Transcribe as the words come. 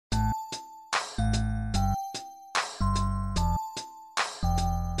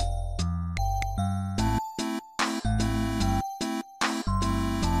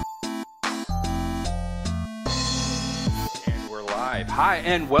We're live. Hi,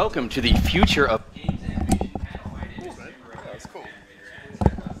 and welcome to the Future of Games Animation panel. My name is That's cool.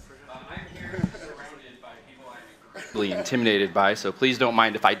 I'm here surrounded by people I'm incredibly intimidated by, so please don't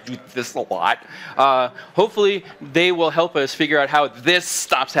mind if I do this a lot. Hopefully, they will help us figure out how this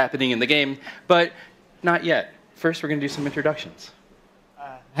stops happening in the game, but not yet. First, we're going to do some introductions.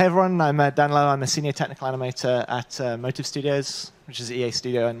 Hey everyone, I'm Dan Lowe. I'm a senior technical animator at Motive Studios, which is an EA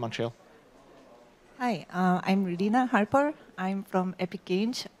studio in Montreal. Hi, I'm Rina Harper. I'm from Epic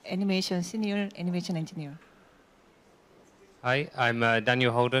Games, animation senior animation engineer. Hi, I'm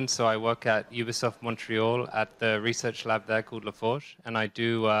Daniel Holden, so I work at Ubisoft Montreal at the research lab there called LaForge, and I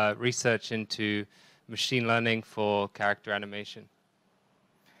do research into machine learning for character animation.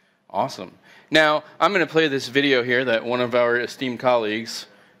 Awesome. Now, I'm going to play this video here that one of our esteemed colleagues,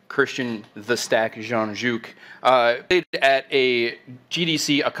 Christian the Stack Jean-Juc, played at a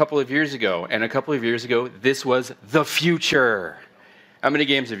GDC a couple of years ago. And a couple of years ago, this was the future. How many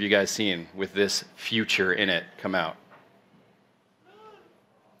games have you guys seen with this future in it come out?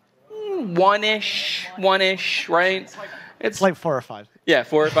 One-ish, right? It's like 4 or 5. Yeah,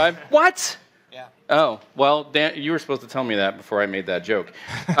 4 or 5. What? Yeah. Oh, well, Dan, you were supposed to tell me that before I made that joke.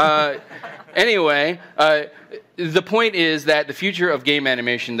 Anyway, the point is that the future of game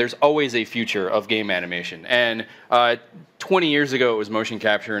animation, there's always a future of game animation. And 20 years ago, it was motion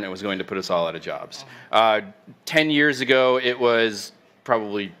capture, and it was going to put us all out of jobs. 10 years ago, it was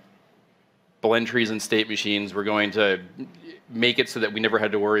probably blend trees and state machines. We're going to make it so that we never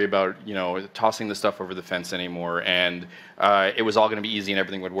had to worry about, tossing the stuff over the fence anymore, and it was all going to be easy and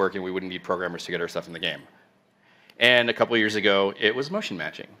everything would work, and we wouldn't need programmers to get our stuff in the game. And a couple of years ago, it was motion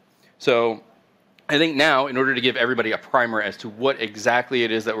matching. So I think now, in order to give everybody a primer as to what exactly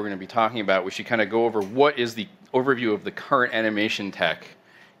it is that we're going to be talking about, we should kind of go over what is the overview of the current animation tech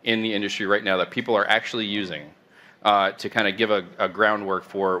in the industry right now that people are actually using to kind of give a groundwork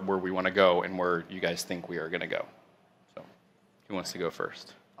for where we want to go and where you guys think we are going to go. So who wants to go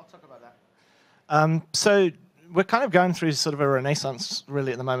first? I'll talk about that. So we're kind of going through sort of a renaissance,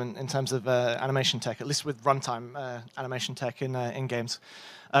 really, at the moment in terms of animation tech, at least with runtime animation tech in games,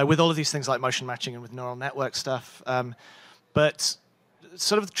 with all of these things like motion matching and with neural network stuff. But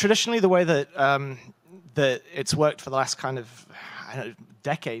sort of traditionally, the way that that it's worked for the last kind of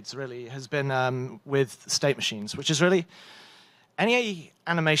decades, really, has been with state machines, which is really any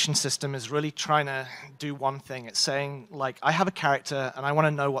animation system is really trying to do one thing. It's saying, like, I have a character, and I want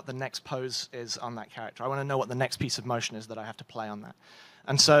to know what the next pose is on that character. I want to know what the next piece of motion is that I have to play on that.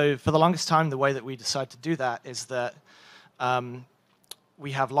 And so for the longest time, the way that we decide to do that is that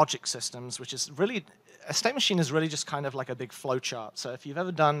we have logic systems, which is really, a state machine is really just kind of like a big flow chart. So if you've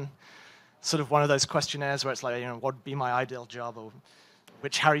ever done sort of one of those questionnaires where it's like, what would be my ideal job, or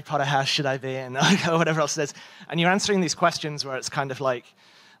which Harry Potter house should I be in, or whatever else it is. And you're answering these questions where it's kind of like,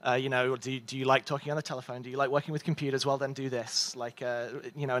 do you like talking on the telephone? Do you like working with computers? Well, then do this. Like,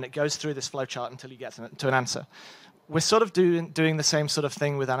 and it goes through this flow chart until you get to an answer. We're sort of doing the same sort of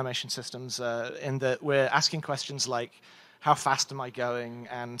thing with animation systems in that we're asking questions like, how fast am I going,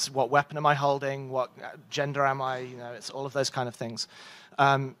 and what weapon am I holding, what gender am I, it's all of those kind of things.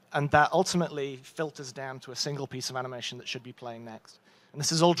 And that ultimately filters down to a single piece of animation that should be playing next. And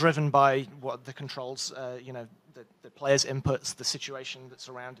this is all driven by what the controls, the player's inputs, the situation that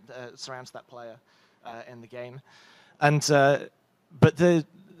surrounds that player in the game. And but the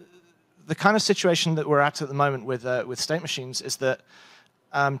kind of situation that we're at the moment with state machines is that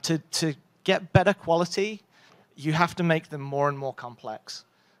to get better quality, you have to make them more and more complex.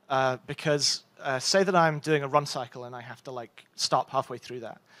 Because say that I'm doing a run cycle and I have to stop halfway through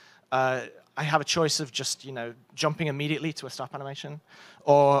that. I have a choice of just, jumping immediately to a stop animation,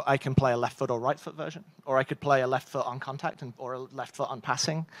 or I can play a left foot or right foot version, or I could play a left foot on contact or a left foot on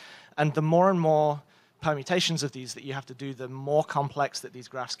passing. And the more and more permutations of these that you have to do, the more complex that these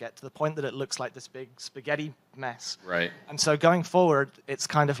graphs get, to the point that it looks like this big spaghetti mess. Right. And so going forward, it's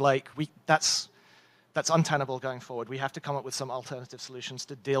kind of like that's untenable going forward. We have to come up with some alternative solutions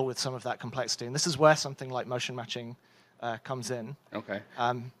to deal with some of that complexity. And this is where something like motion matching comes in. Okay.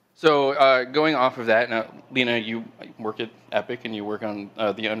 So going off of that, now, Lena, you work at Epic and you work on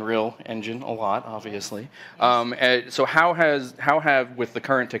the Unreal Engine a lot, obviously. So how have, with the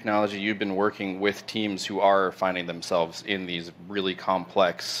current technology, you've been working with teams who are finding themselves in these really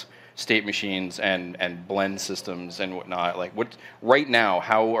complex state machines and blend systems and whatnot? Like, right now,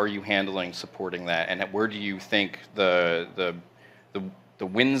 how are you handling supporting that, and where do you think the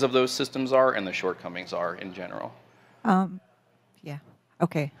wins of those systems are and the shortcomings are in general? Yeah.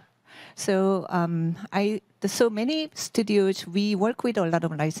 Okay. So I so many studios, we work with a lot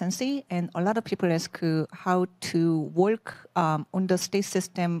of licensee, and a lot of people ask how to work on the state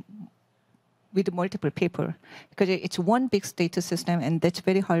system with multiple people, because it's one big state system, and that's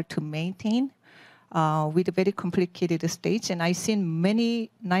very hard to maintain with very complicated states. And I've seen many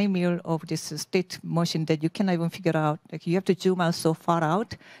nightmare of this state motion that you cannot even figure out. Like you have to zoom out so far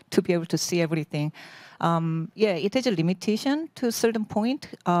out to be able to see everything. Yeah, it has a limitation to a certain point.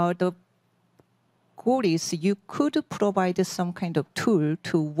 The goal is you could provide some kind of tool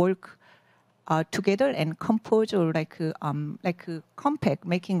to work together and compose, or like compact,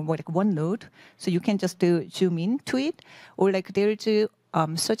 making like one node, so you can just zoom in to it, or like there's a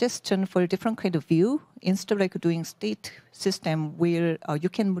suggestion for a different kind of view instead of like doing state system where you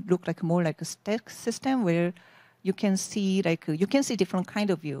can look like more like a stack system where you can see different kind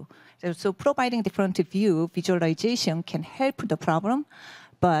of view. So providing different view visualization can help the problem.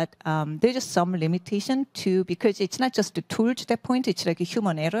 But there's just some limitation too, because it's not just the tool to that point, it's like a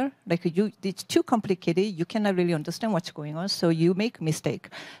human error. Like it's too complicated, you cannot really understand what's going on, so you make mistake.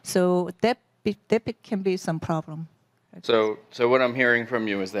 So that can be some problem. So what I'm hearing from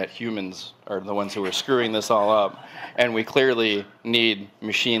you is that humans are the ones who are screwing this all up, and we clearly need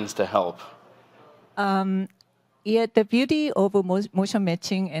machines to help. Yeah, the beauty of motion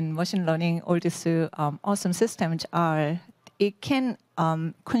matching and machine learning, all these awesome systems are, it can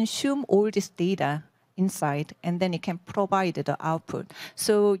consume all this data inside, and then it can provide the output.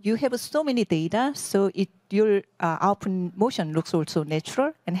 So you have so many data, so your output motion looks also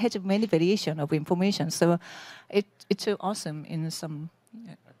natural and has many variation of information. So it's awesome in some.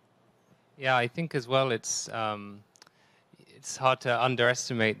 Yeah, I think as well it's hard to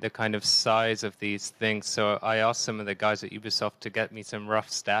underestimate the kind of size of these things. So I asked some of the guys at Ubisoft to get me some rough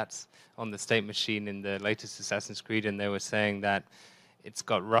stats on the state machine in the latest Assassin's Creed, and they were saying that it's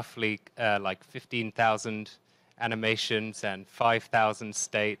got roughly like 15,000 animations and 5,000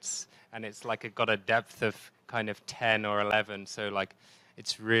 states, and it's like it got a depth of kind of 10 or 11. So like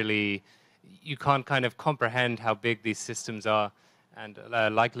it's really, you can't kind of comprehend how big these systems are. And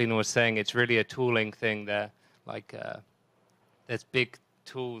like Lena was saying, it's really a tooling thing there. Like there's big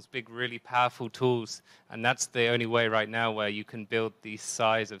tools, big really powerful tools, and that's the only way right now where you can build these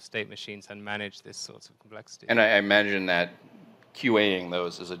size of state machines and manage this sorts of complexity. And I imagine that QAing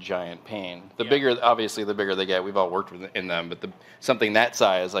those is a giant pain. The bigger, obviously, the bigger they get. We've all worked in them, but something that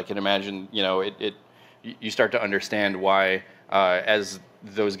size, I can imagine. You know, you start to understand why, as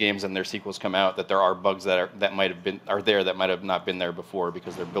those games and their sequels come out, that there are bugs that might have been there that might have not been there before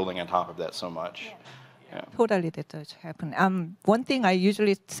because they're building on top of that so much. Yeah. Totally, that does happen. One thing I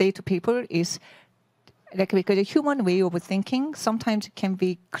usually say to people is, like, because a human way of thinking sometimes can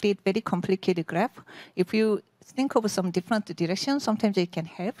create very complicated graph. If you think of some different directions, sometimes it can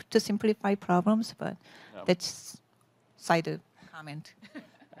help to simplify problems, but that's side comment.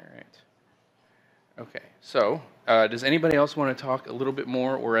 All right. Okay. So, does anybody else want to talk a little bit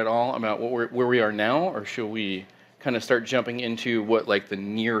more or at all about where we are now, or should we kind of start jumping into what, like, the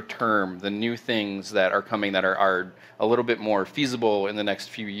near term, the new things that are coming that are a little bit more feasible in the next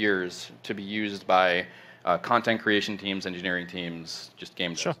few years to be used by content creation teams, engineering teams, just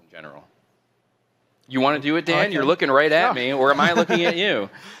game devs in general? You want to do it, Dan? You're looking right at me, or am I looking at you?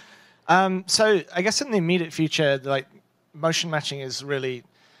 So I guess in the immediate future, like, motion matching is really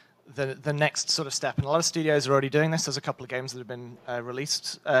the next sort of step, and a lot of studios are already doing this. There's a couple of games that have been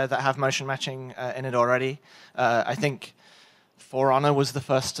released that have motion matching in it already. I think For Honor was the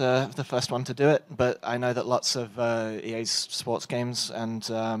first one to do it, but I know that lots of EA's sports games and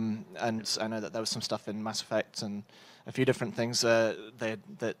I know that there was some stuff in Mass Effect and a few different things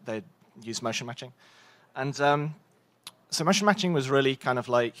they use motion matching, and so motion matching was really kind of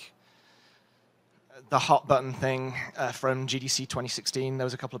like the hot button thing from GDC 2016. There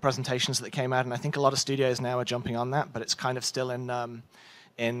was a couple of presentations that came out, and I think a lot of studios now are jumping on that, but it's kind of still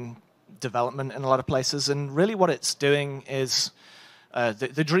in development in a lot of places. And really what it's doing is,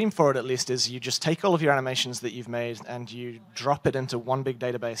 the dream for it at least, is you just take all of your animations that you've made and you drop it into one big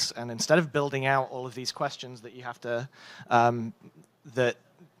database, and instead of building out all of these questions that you have to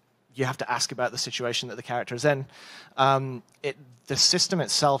ask about the situation that the character is in, the system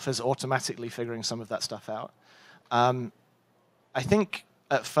itself is automatically figuring some of that stuff out. I think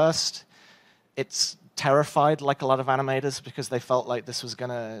at first it's terrified, like a lot of animators, because they felt like this was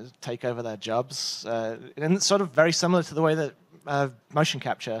going to take over their jobs. And it's sort of very similar to the way that motion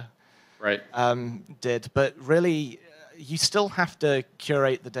capture did. But really, you still have to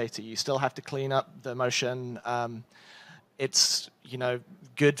curate the data. You still have to clean up the motion. It's,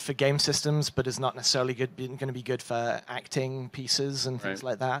 good for game systems, but is not necessarily going to be good for acting pieces and things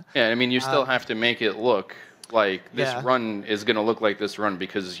like that. Yeah, I mean, you still have to make it look like this Yeah. run is going to look like this run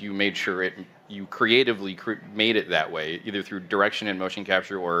because you made sure you creatively made it that way, either through direction and motion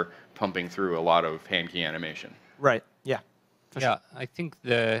capture or pumping through a lot of hand key animation. Right. Yeah. Yeah, I think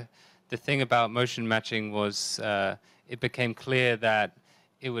the thing about motion matching was it became clear that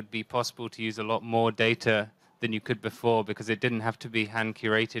it would be possible to use a lot more data than you could before because it didn't have to be hand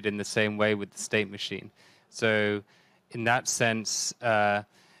curated in the same way with the state machine. So in that sense,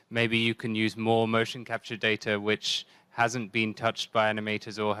 maybe you can use more motion capture data which hasn't been touched by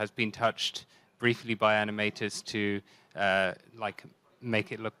animators or has been touched briefly by animators to like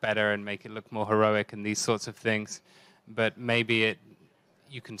make it look better and make it look more heroic and these sorts of things. But maybe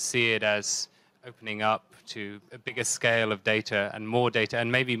you can see it as opening up to a bigger scale of data,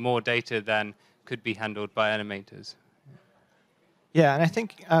 and maybe more data than could be handled by animators. Yeah, and I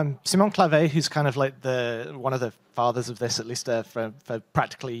think Simon Clavet, who's kind of like one of the fathers of this, at least for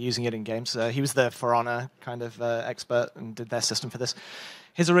practically using it in games, he was the For Honor kind of expert and did their system for this.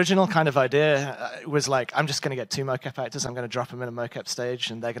 His original kind of idea was like, I'm just going to get 2 mocap actors, I'm going to drop them in a mocap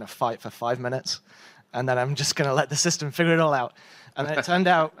stage, and they're going to fight for 5 minutes, and then I'm just going to let the system figure it all out. And then it turned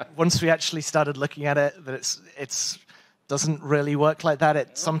out, once we actually started looking at it, that it's doesn't really work like that.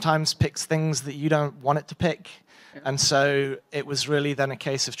 It sometimes picks things that you don't want it to pick. And so it was really then a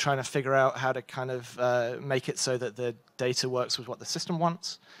case of trying to figure out how to kind of make it so that the data works with what the system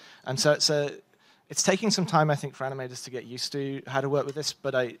wants. And so it's taking some time, I think, for animators to get used to how to work with this.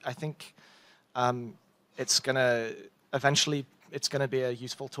 But I think it's going to eventually be a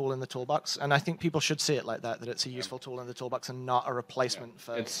useful tool in the toolbox. And I think people should see it like that it's a useful tool in the toolbox and not a replacement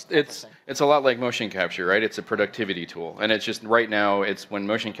for It's a lot like motion capture, right? It's a productivity tool. And it's just right now, it's when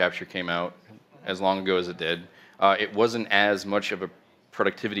motion capture came out, as long ago as it did, it wasn't as much of a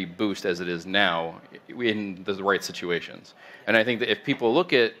productivity boost as it is now in the right situations. And I think that if people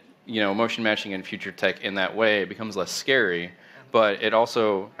look at motion matching and future tech in that way, it becomes less scary. But it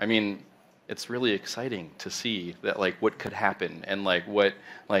also, I mean, it's really exciting to see that what could happen and what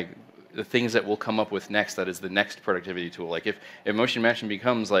the things that we'll come up with next. That is the next productivity tool. If motion matching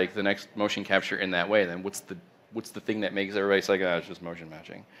becomes the next motion capture in that way, then what's the thing that makes everybody say, it's just motion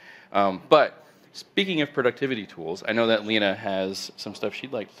matching? But speaking of productivity tools, I know that Lena has some stuff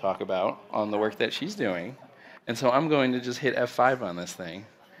she'd like to talk about on the work that she's doing. And so I'm going to just hit F5 on this thing.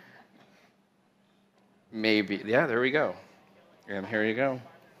 Maybe, yeah, there we go. And here you go.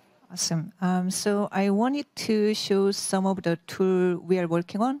 Awesome. So I wanted to show some of the tool we are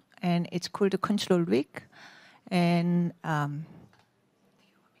working on, and it's called the Control Rig. And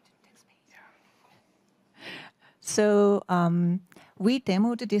so we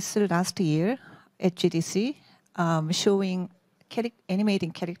demoed this last year at GDC, showing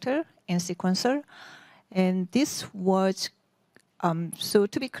animating character and sequencer. And this was, so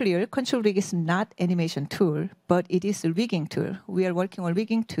to be clear, Control Rig is not animation tool, but it is a rigging tool. We are working on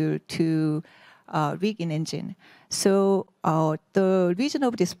rigging tool to rig in engine. So the reason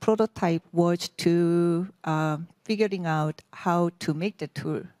of this prototype was to figuring out how to make the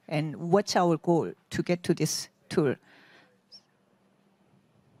tool and what's our goal to get to this tool.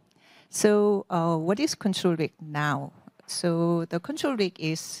 So what is Control Rig now? So the Control Rig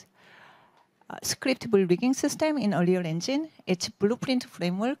is a scriptable rigging system in Unreal Engine. It's a blueprint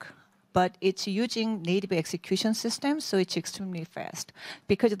framework, but it's using native execution system, so it's extremely fast.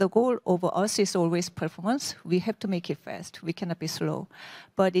 Because the goal of us is always performance, we have to make it fast. We cannot be slow.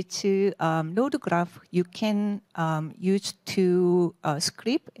 But it's a node graph you can use to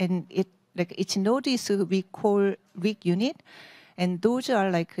script, and each node is we call rig unit. And those are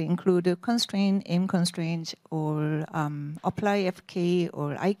include constraint, aim constraints, or apply FK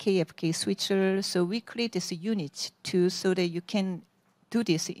or IK-FK switcher. So we create this unit so that you can do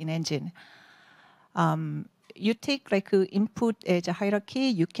this in engine. You take input as a hierarchy.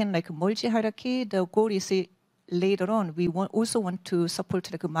 You can merge hierarchy. The goal is later on we also want to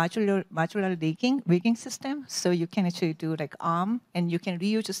support a modular rigging system. So you can actually do ARM, and you can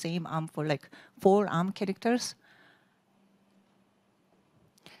reuse the same ARM for 4 ARM characters.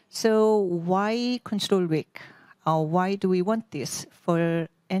 So why Control Rig? Why do we want this for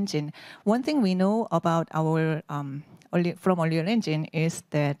engine? One thing we know about our from Unreal Engine is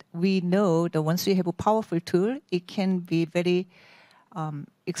that we know that once we have a powerful tool, it can be very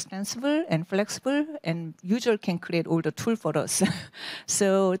extensible and flexible, and user can create all the tool for us.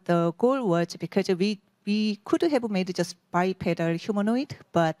 So the goal was, because we could have made just bipedal humanoid,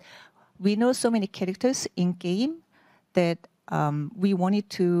 but we know so many characters in game that we wanted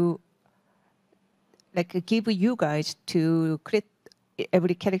to give you guys to create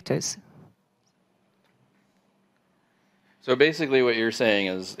every characters. So basically what you're saying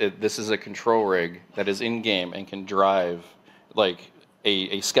is this is a control rig that is in-game and can drive like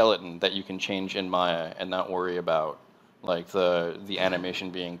a skeleton that you can change in Maya and not worry about like the animation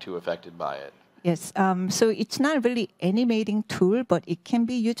being too affected by it. Yes, so it's not really animating tool, but it can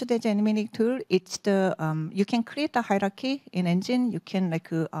be used as animating tool. It's the you can create a hierarchy in engine. You can like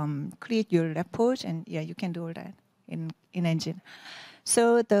create your left pose, and yeah, you can do all that in engine.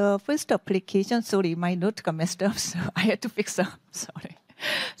 So the first application, sorry, my note got messed up, so I had to fix up. Sorry.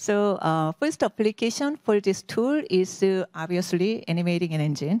 So first application for this tool is obviously animating an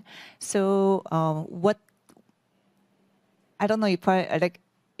engine. So what I don't know if I like.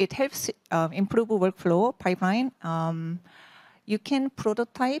 It helps improve workflow pipeline. You can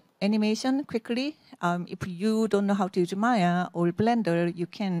prototype animation quickly. If you don't know how to use Maya or Blender, you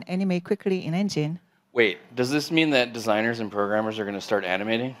can animate quickly in engine. Wait, does this mean that designers and programmers are going to start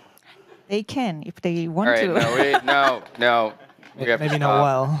animating? They can if they want All right, to. no, wait, no. We have Maybe to not stop.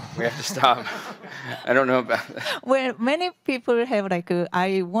 well. We have to stop. I don't know about that. Well, many people have like,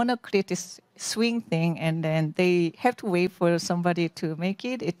 I want to create this swing thing, and then they have to wait for somebody to make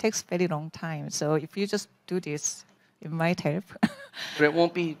it. It takes very long time. So if you just do this, it might help. But it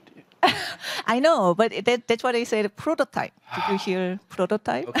won't be. I know, but that's what I said, prototype. Did you hear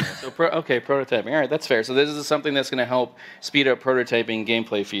prototype? Okay, so prototyping. All right, that's fair. So this is something that's going to help speed up prototyping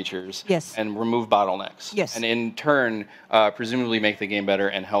gameplay features. Yes. And remove bottlenecks. Yes. And in turn, presumably make the game better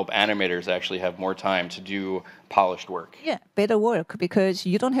and help animators actually have more time to do polished work. Yeah, better work, because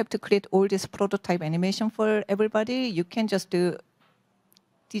you don't have to create all this prototype animation for everybody. You can just do,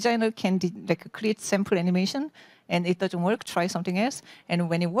 designer can like create sample animation, and it doesn't work, try something else. And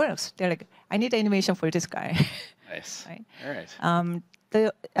when it works, they're like, I need animation for this guy. Nice. Right? All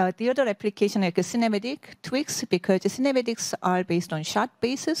right. The other application like cinematic tweaks, because the cinematics are based on shot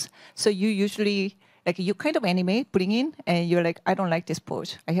basis. So you usually, like you kind of animate, bring in, and you're like, I don't like this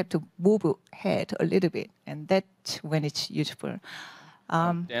pose. I have to move head a little bit. And that's when it's useful.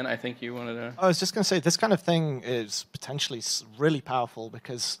 Dan, I think you wanted to. I was just going to say, this kind of thing is potentially really powerful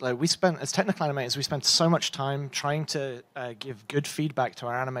because like, we spent, as technical animators, we spent so much time trying to give good feedback to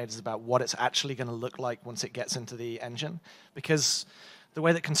our animators about what it's actually going to look like once it gets into the engine. Because the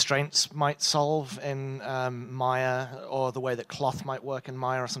way that constraints might solve in Maya, or the way that cloth might work in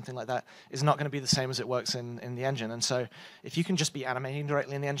Maya or something like that, is not going to be the same as it works in the engine. And so if you can just be animating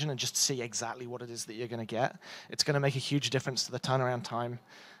directly in the engine and just see exactly what it is that you're going to get, it's going to make a huge difference to the turnaround time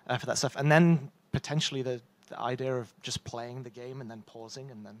for that stuff. And then potentially the idea of just playing the game and then pausing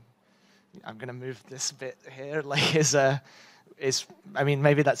and then I'm going to move this bit here like is I mean,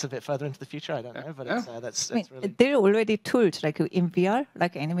 maybe that's a bit further into the future. I don't know, but that's really. There are already tools like in VR,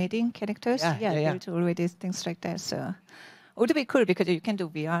 like animating characters. Yeah. There's already things like that. So it would be cool because you can do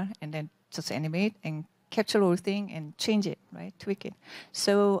VR and then just animate and capture the whole thing and change it, right? Tweak it.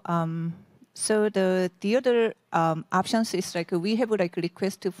 So so the other options is like we have like a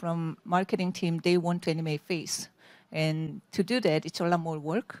request from marketing team. They want to animate face, and to do that, it's a lot more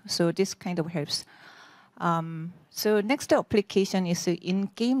work. So this kind of helps. So next application is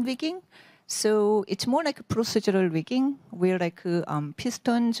in-game rigging. So it's more like a procedural rigging where like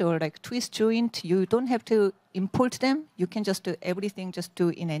pistons or like twist joint, you don't have to import them. You can just do everything just do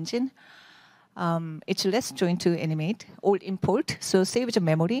in engine. It's less joint to animate or import, so saves the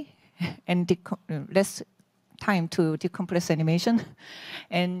memory and less time to decompress animation.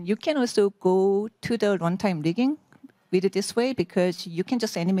 And you can also go to the runtime rigging with it this way because you can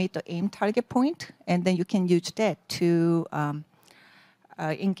just animate the aim target point and then you can use that to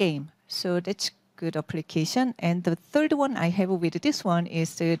in-game. So that's good application. And the third one I have with this one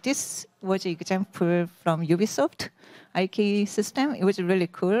is this was an example from Ubisoft IK system. It was really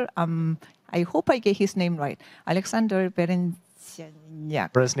cool. I hope I get his name right. Alexander Brezniak.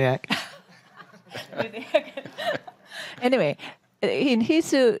 Anyway, in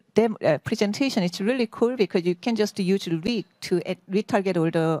his presentation, it's really cool because you can just use rig to retarget all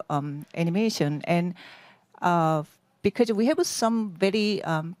the animation. And because we have some very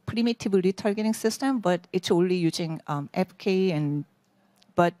primitive retargeting system, but it's only using FK,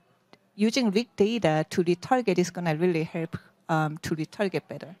 but using rig data to retarget is going to really help to retarget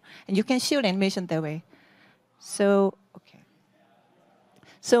better. And you can shield animation that way. So, okay.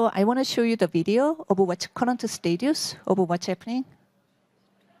 So I want to show you the video of what's current status of what's happening.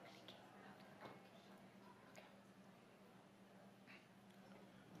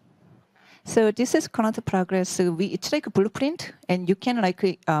 So this is current progress. So it's like a blueprint, and you can like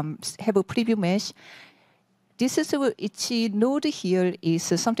have a preview mesh. this is each node here is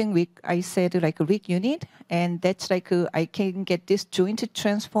something I said like a rig unit, and that's like I can get this joint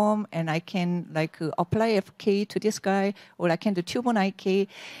transform, and I can like apply FK to this guy, or I can do tube on IK,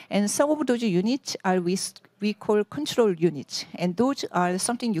 and some of those units are we call control units, and those are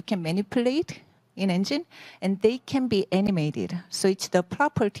something you can manipulate in engine, and they can be animated. So it's the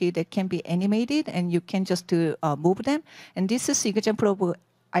property that can be animated, and you can just move them. And this is example of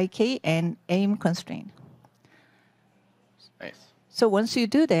IK and aim constraint. Nice. So once you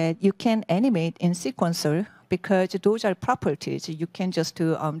do that, you can animate in sequencer because those are properties. You can just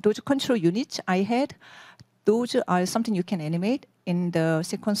do those control units I had. Those are something you can animate in the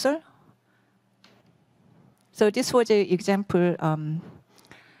sequencer. So this was an example.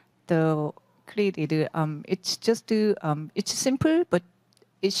 The created. It's just it's simple, but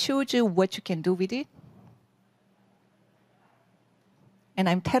it shows you what you can do with it. And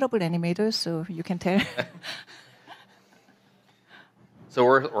I'm terrible animator, so you can tell. So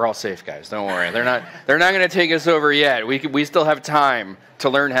we're all safe, guys. Don't worry. They're not going to take us over yet. We still have time to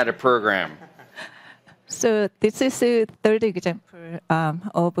learn how to program. So this is a third example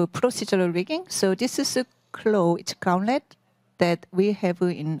of procedural rigging. So this is a claw. It's a gauntlet that we have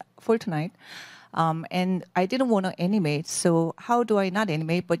in Fortnite. And I didn't want to animate. So how do I not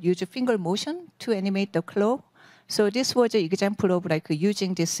animate, but use a finger motion to animate the claw? So this was an example of like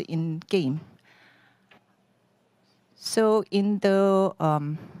using this in game. So in the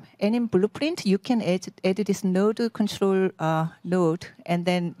anim blueprint, you can add this node control node, and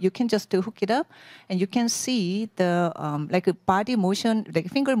then you can just hook it up, and you can see the like a body motion, like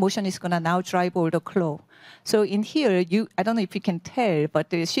finger motion is gonna now drive all the claw. So in here, I don't know if you can tell, but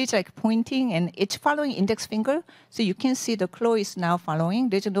she's like pointing, and it's following index finger. So you can see the claw is now following.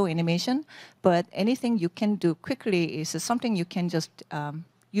 There's no animation, but anything you can do quickly is something you can just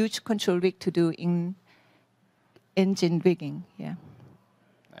use control rig to do in engine rigging. Yeah.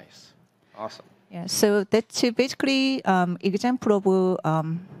 Nice. Awesome. Yeah. So that's basically example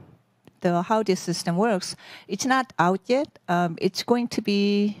of how this system works. It's not out yet. It's going to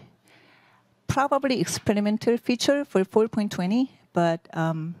be probably experimental feature for 4.20, but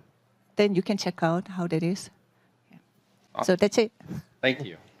then you can check out how that is. Yeah. Awesome. So that's it. Thank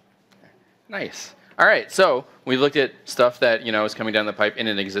you. Nice. All right, so we looked at stuff that is coming down the pipe in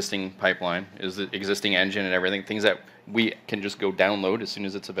an existing pipeline, is the existing engine and everything, things that we can just go download as soon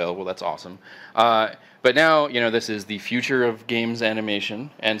as it's available. That's awesome. But now this is the future of games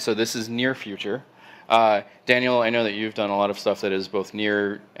animation, and so this is near future. Daniel, I know that you've done a lot of stuff that is both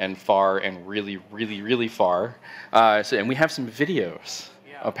near and far and really, really, really far. And we have some videos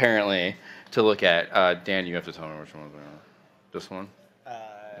apparently to look at. Dan, you have to tell me which one. This one?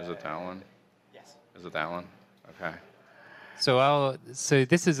 Is it that one? Is it that one? Okay. So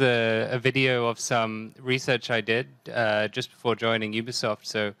this is a video of some research I did just before joining Ubisoft.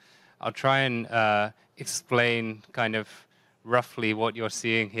 So I'll try and explain kind of roughly what you're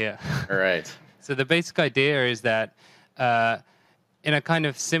seeing here. All right. So the basic idea is that in a kind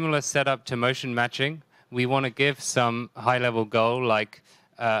of similar setup to motion matching, we want to give some high-level goal like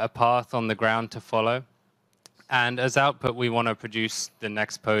a path on the ground to follow. And as output, we want to produce the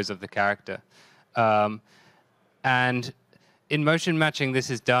next pose of the character. And in motion matching, this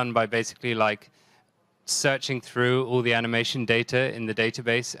is done by basically like searching through all the animation data in the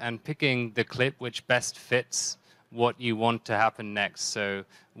database and picking the clip which best fits what you want to happen next. So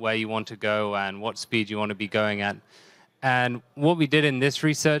where you want to go and what speed you want to be going at. And what we did in this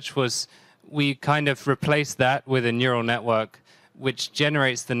research was we kind of replaced that with a neural network which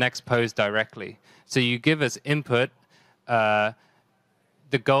generates the next pose directly. So you give us input,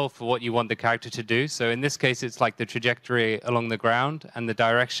 the goal for what you want the character to do. So in this case, it's like the trajectory along the ground and the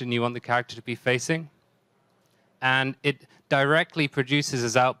direction you want the character to be facing. And it directly produces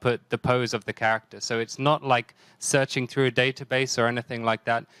as output the pose of the character. So it's not like searching through a database or anything like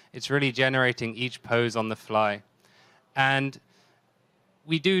that. It's really generating each pose on the fly. And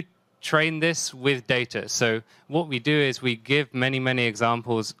we do train this with data. So what we do is we give many, many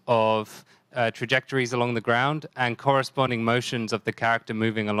examples of trajectories along the ground and corresponding motions of the character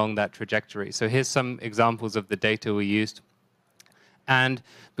moving along that trajectory. So here's some examples of the data we used. And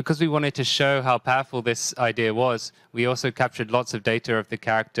because we wanted to show how powerful this idea was, we also captured lots of data of the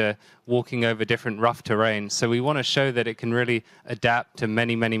character walking over different rough terrain. So we want to show that it can really adapt to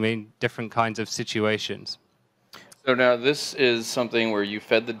many, many, many different kinds of situations. So now this is something where you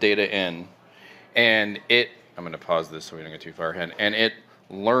fed the data in, and I'm going to pause this so we don't get too far ahead, and it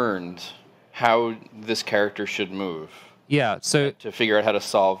learned how this character should move. Yeah, so to figure out how to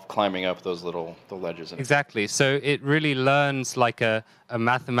solve climbing up those the ledges. Exactly. So it really learns like a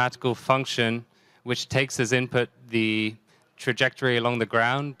mathematical function which takes as input the trajectory along the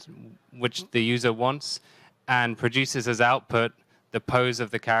ground, which the user wants, and produces as output the pose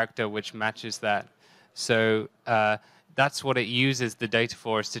of the character, which matches that. So that's what it uses the data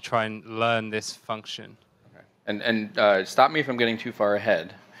for, is to try and learn this function. Okay. And stop me if I'm getting too far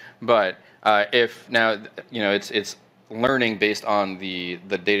ahead, but if now it's learning based on the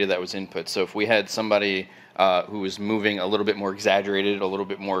data that was input. So if we had somebody who was moving a little bit more exaggerated, a little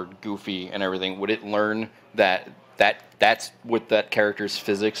bit more goofy and everything, would it learn that's what that character's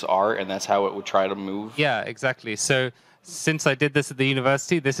physics are, and that's how it would try to move? Yeah, exactly. So since I did this at the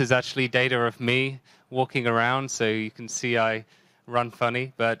university, this is actually data of me walking around, so you can see I run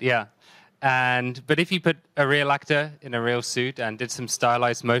funny, but yeah. But if you put a real actor in a real suit and did some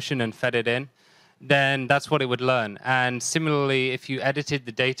stylized motion and fed it in, then that's what it would learn. And similarly, if you edited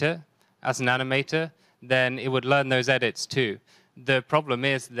the data as an animator, then it would learn those edits too. The problem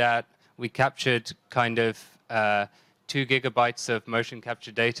is that we captured kind of 2 gigabytes of motion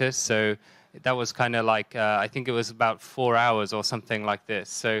capture data, so that was kind of like, I think it was about 4 hours or something like this.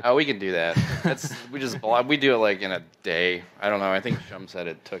 So we can do that. We do it like in a day. I don't know. I think Shum said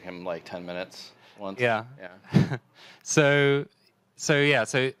it took him like 10 minutes once. Yeah. So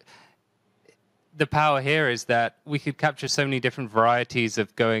the power here is that we could capture so many different varieties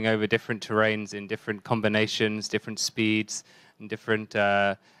of going over different terrains in different combinations, different speeds, and different,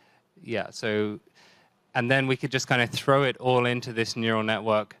 and then we could just kind of throw it all into this neural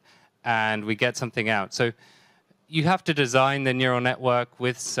network and we get something out. So you have to design the neural network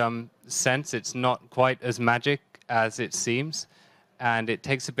with some sense. It's not quite as magic as it seems, and it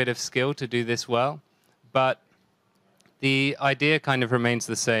takes a bit of skill to do this well, but the idea kind of remains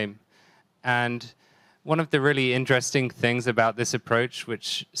the same. And one of the really interesting things about this approach,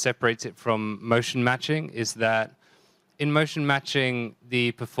 which separates it from motion matching, is that in motion matching,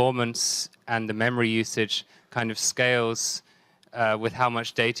 the performance and the memory usage kind of scales with how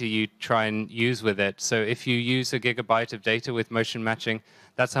much data you try and use with it. So if you use a gigabyte of data with motion matching,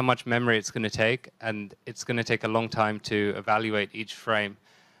 that's how much memory it's going to take, and it's going to take a long time to evaluate each frame.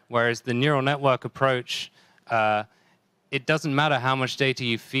 Whereas the neural network approach, it doesn't matter how much data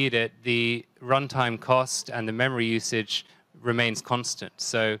you feed it, the runtime cost and the memory usage remains constant.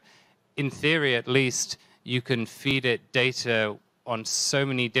 So in theory, at least, you can feed it data on so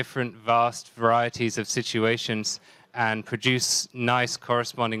many different vast varieties of situations and produce nice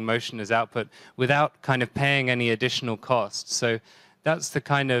corresponding motion as output without kind of paying any additional costs. So that's the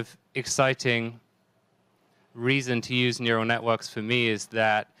kind of exciting reason to use neural networks for me, is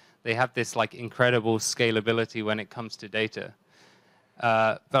that they have this like incredible scalability when it comes to data.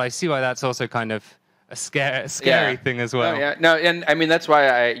 But I see why that's also kind of a scary thing as well. No, and I mean that's why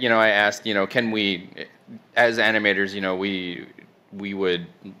I asked, can we, as animators,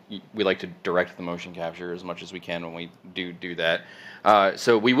 we like to direct the motion capture as much as we can when we do that.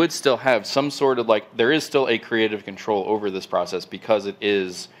 So we would still have some sort of there is still a creative control over this process because it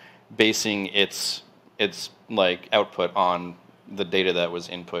is basing its like output on the data that was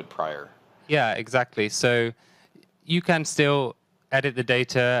input prior. Yeah, exactly. So you can still edit the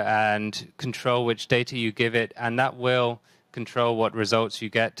data and control which data you give it, and that will control what results you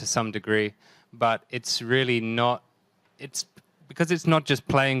get to some degree. But it's really not, because it's not just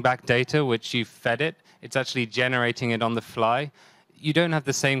playing back data which you fed it, it's actually generating it on the fly. You don't have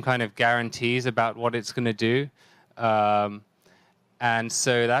the same kind of guarantees about what it's going to do. And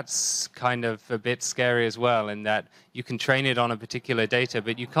so that's kind of a bit scary as well, in that you can train it on a particular data,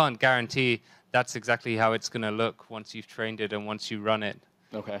 but you can't guarantee that's exactly how it's going to look once you've trained it and once you run it.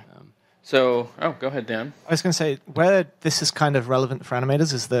 Okay. So, go ahead, Dan. I was going to say, where this is kind of relevant for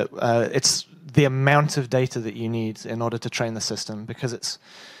animators is that it's the amount of data that you need in order to train the system, because it's,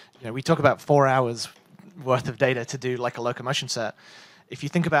 we talk about 4 hours worth of data to do like a locomotion set. If you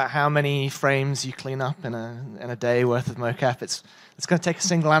think about how many frames you clean up in a day worth of mocap, it's going to take a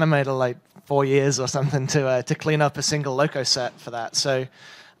single animator like 4 years or something to clean up a single loco set for that. So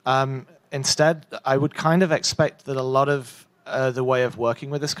instead, I would kind of expect that a lot of the way of working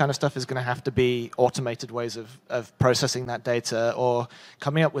with this kind of stuff is going to have to be automated ways of processing that data, or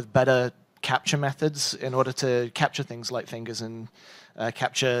coming up with better capture methods in order to capture things like fingers and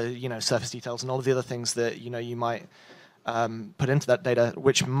capture surface details and all of the other things that you might put into that data,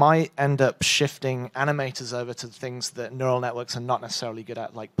 which might end up shifting animators over to things that neural networks are not necessarily good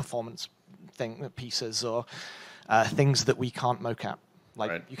at, like performance pieces or things that we can't mocap.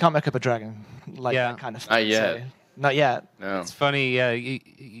 Like you can't mocap a dragon, like that kind of thing. Not yet. So, not yet. No. It's funny,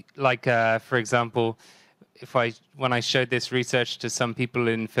 for example, when I showed this research to some people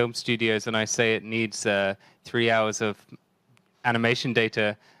in film studios and I say it needs 3 hours of animation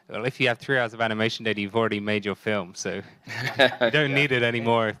data, well, if you have 3 hours of animation data, you've already made your film, so you don't need it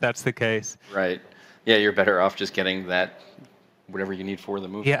anymore if that's the case. Right. Yeah, you're better off just getting that, whatever you need for the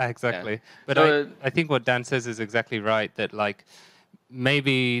movie. Yeah, exactly. Yeah. But So, I think what Dan says is exactly right, that like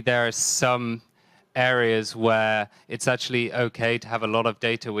maybe there are some areas where it's actually okay to have a lot of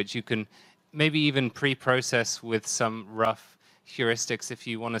data which you can maybe even pre-process with some rough heuristics if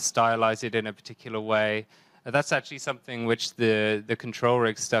you want to stylize it in a particular way. That's actually something which the control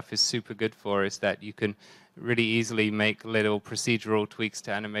rig stuff is super good for, is that you can really easily make little procedural tweaks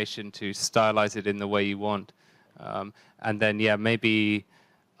to animation to stylize it in the way you want. And then, yeah, maybe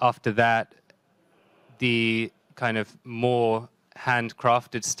after that, the kind of more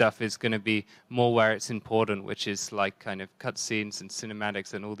handcrafted stuff is going to be more where it's important, which is like kind of cutscenes and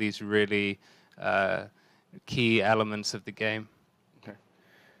cinematics and all these really key elements of the game. okay.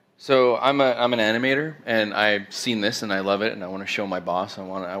 So I'm an animator, and I've seen this and I love it, and I want to show my boss. I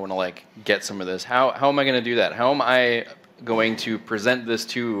want to like get some of this. How am I going to do that? How am I going to present this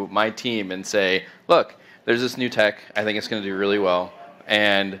to my team and say, look, there's this new tech. I think it's going to do really well,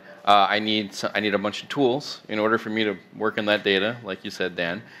 and I need a bunch of tools in order for me to work on that data, like you said,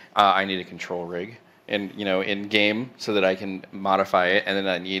 Dan. I need a control rig, and in game so that I can modify it, and then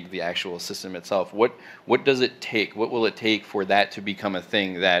I need the actual system itself. What does it take? What will it take for that to become a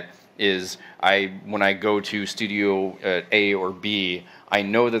thing that is when I go to studio A or B, I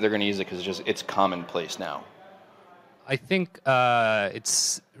know that they're going to use it because it's commonplace now. I think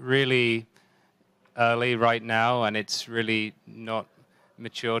it's really early right now, and it's really not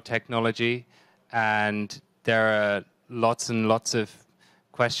mature technology, and there are lots and lots of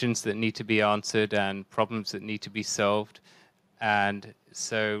questions that need to be answered and problems that need to be solved. And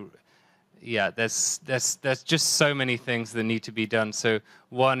so, yeah, there's just so many things that need to be done. So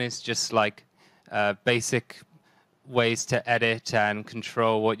one is just like basic ways to edit and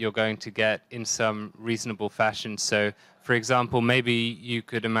control what you're going to get in some reasonable fashion. So, for example, maybe you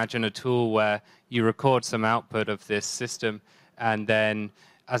could imagine a tool where you record some output of this system, and then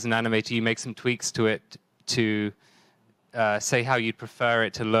as an animator, you make some tweaks to it to say how you'd prefer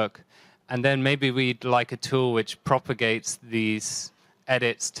it to look. And then maybe we'd like a tool which propagates these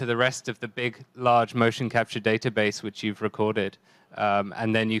edits to the rest of the big, large motion capture database which you've recorded.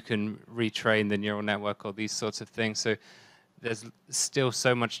 And then you can retrain the neural network or these sorts of things. So there's still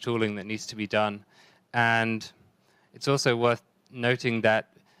so much tooling that needs to be done. And it's also worth noting that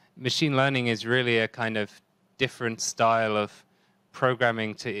machine learning is really a kind of different style of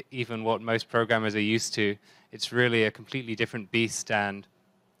programming to even what most programmers are used to. It's really a completely different beast. And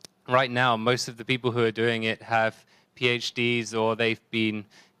right now, most of the people who are doing it have PhDs, or they've been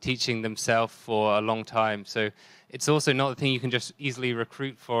teaching themselves for a long time. So it's also not a thing you can just easily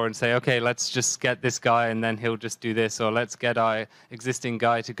recruit for and say, okay, let's just get this guy and then he'll just do this, or let's get our existing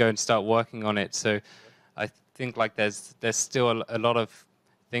guy to go and start working on it. So I think like there's still a lot of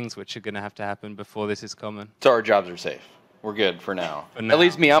things which are going to have to happen before this is common. So our jobs are safe. We're good for now. now. At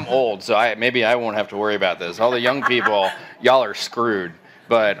least me, I'm old, so maybe I won't have to worry about this. All the young people, y'all are screwed,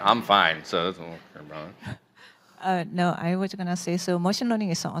 but I'm fine. So that's what I'm about it. No, I was gonna say, so machine learning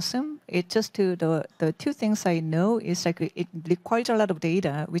is awesome. It just the two things I know is like it requires a lot of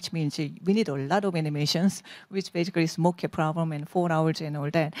data, which means we need a lot of animations, which basically is mocap problem and 4 hours and all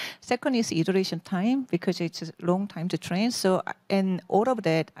that. Second is iteration time, because it's a long time to train. So, and all of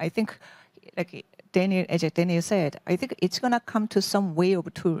that, I think, like Daniel, as Daniel said, I think it's gonna come to some way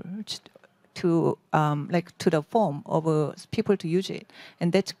of tools to like to the form of people to use it,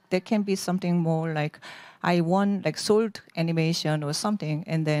 and that can be something more like I want like sold animation or something,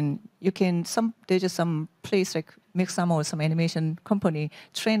 and then you can there's just some place like Mixamo or some animation company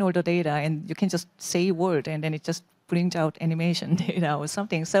train all the data, and you can just say word, and then it just brings out animation data or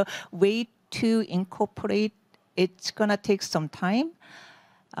something. So way to incorporate, it's gonna take some time,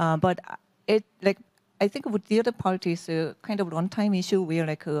 but it like I think with the other part is a kind of runtime issue where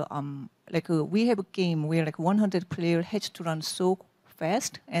we have a game where like 100 player has to run so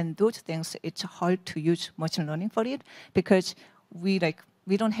fast, and those things it's hard to use machine learning for it, because we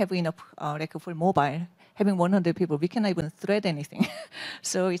don't have enough for mobile. Having 100 people, we cannot even thread anything,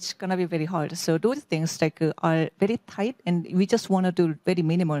 so it's gonna be very hard. So those things are very tight, and we just want to do very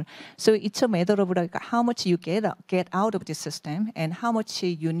minimal. So it's a matter of like how much you get out of the system, and how much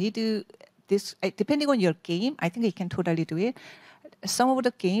you need to. This depending on your game, I think you can totally do it. Some of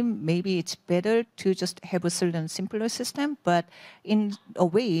the game, maybe it's better to just have a certain simpler system, but in a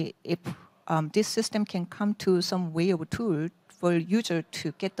way, if this system can come to some way of a tool for user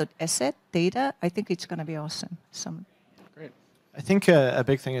to get the asset data, I think it's going to be awesome. Great. I think a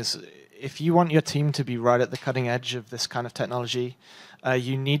big thing is if you want your team to be right at the cutting edge of this kind of technology,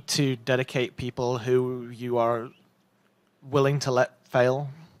 you need to dedicate people who you are willing to let fail.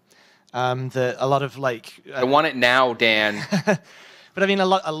 A lot of like... I want it now, Dan. But I mean, a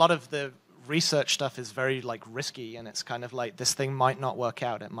lot of the research stuff is very like risky, and it's kind of like this thing might not work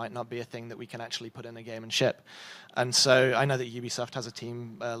out. It might not be a thing that we can actually put in a game and ship. And so I know that Ubisoft has a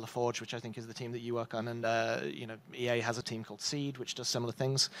team, LaForge, which I think is the team that you work on, and EA has a team called Seed, which does similar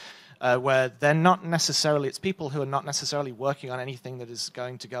things, where they're not necessarily, it's people who are not necessarily working on anything that is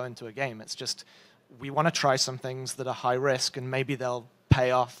going to go into a game. It's just, we want to try some things that are high risk, and maybe they'll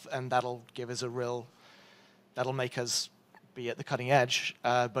pay off, and that'll give us that'll make us be at the cutting edge,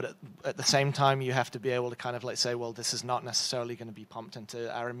 but at the same time, you have to be able to kind of like say, well, this is not necessarily going to be pumped into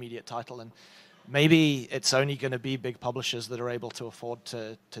our immediate title, and maybe it's only going to be big publishers that are able to afford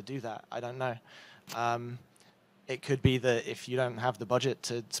to do that. I don't know. It could be that if you don't have the budget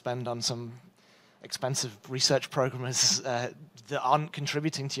to spend on some expensive research programmers that aren't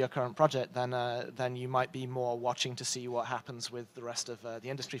contributing to your current project, then you might be more watching to see what happens with the rest of the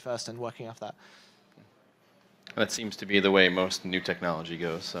industry first and working off that. That seems to be the way most new technology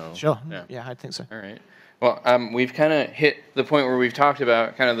goes. So sure, yeah, I think so. All right. Well, we've kind of hit the point where we've talked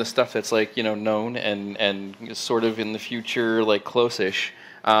about kind of the stuff that's like known and sort of in the future, like close-ish.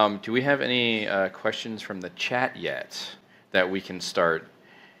 Do we have any questions from the chat yet that we can start?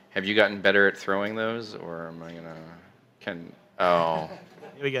 Have you gotten better at throwing those, or am I gonna? Oh.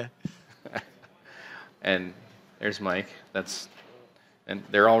 Here we go. And there's Mike. And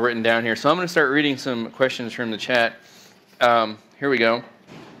they're all written down here. So I'm going to start reading some questions from the chat. Here we go.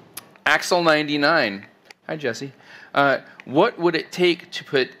 Axel99. Hi, Jesse. What would it take to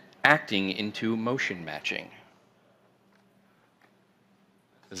put acting into motion matching?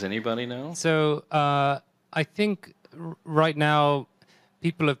 Does anybody know? So I think right now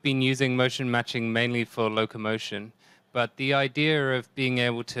people have been using motion matching mainly for locomotion, but the idea of being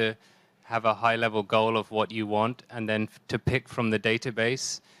able to have a high-level goal of what you want, and then to pick from the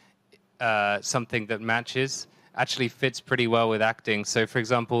database something that matches actually fits pretty well with acting. So, for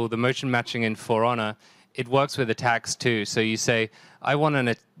example, the motion matching in For Honor, it works with attacks too. So you say, I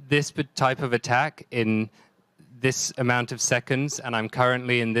want this type of attack in this amount of seconds, and I'm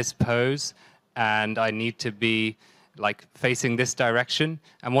currently in this pose, and I need to be like facing this direction,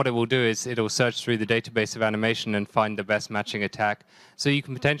 and what it will do is it'll search through the database of animation and find the best matching attack. So you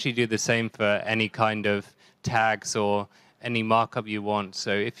can potentially do the same for any kind of tags or any markup you want.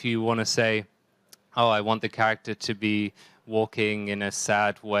 So if you want to say, oh, I want the character to be walking in a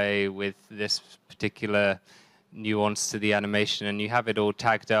sad way with this particular nuance to the animation, and you have it all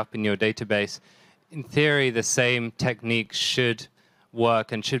tagged up in your database, in theory the same technique should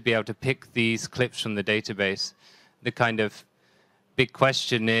work and should be able to pick these clips from the database. The kind of big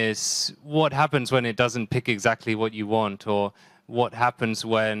question is, what happens when it doesn't pick exactly what you want? Or what happens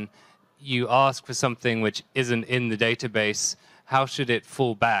when you ask for something which isn't in the database? How should it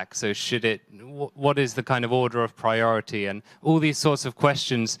fall back? So what is the kind of order of priority? And all these sorts of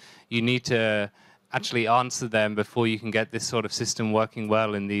questions, you need to actually answer them before you can get this sort of system working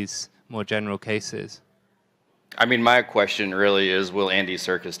well in these more general cases. I mean, my question really is, will Andy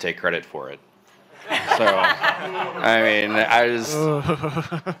Serkis take credit for it? So, I mean,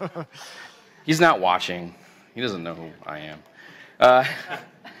 he's not watching. He doesn't know who I am.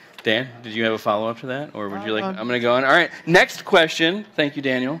 Dan, did you have a follow-up to that? Or would you like, I'm going to go on. All right, next question. Thank you,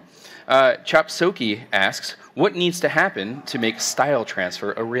 Daniel. Chopsoki asks, what needs to happen to make style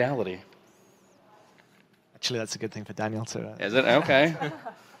transfer a reality? Actually, that's a good thing for Daniel to... Is it? Okay.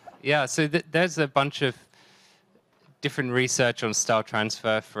 Yeah, so there's a bunch of different research on style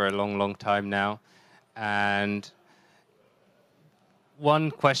transfer for a long, long time now. And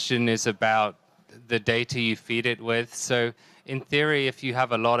one question is about the data you feed it with. So in theory, if you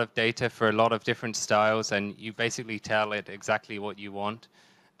have a lot of data for a lot of different styles and you basically tell it exactly what you want,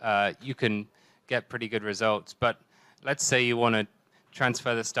 you can get pretty good results. But let's say you want to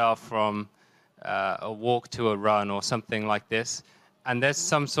transfer the style from a walk to a run or something like this. And there's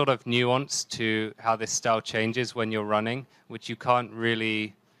some sort of nuance to how this style changes when you're running, which you can't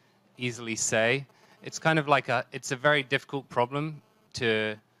really easily say. It's kind of like it's a very difficult problem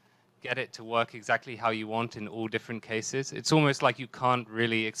to get it to work exactly how you want in all different cases. It's almost like you can't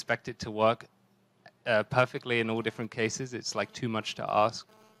really expect it to work perfectly in all different cases. It's like too much to ask.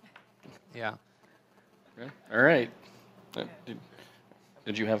 Yeah. All right.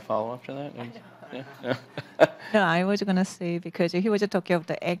 Did you have a follow-up to that? Yeah. No, I was going to say, because he was talking about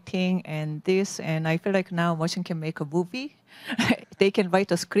the acting and this, and I feel like now motion can make a movie. they can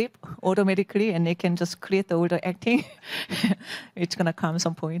write a script automatically and they can just create all the acting, it's going to come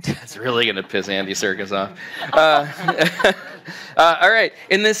some point. It's really going to piss Andy Serkis off. All right.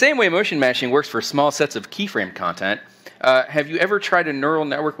 In the same way motion matching works for small sets of keyframe content, have you ever tried a neural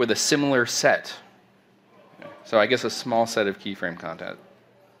network with a similar set? So I guess a small set of keyframe content.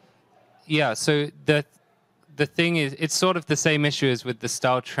 Yeah, so the thing is, it's sort of the same issue as with the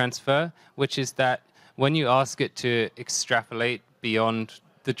style transfer, which is that when you ask it to extrapolate beyond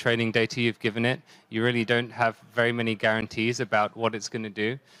the training data you've given it, you really don't have very many guarantees about what it's going to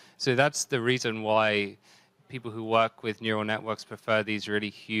do. So that's the reason why people who work with neural networks prefer these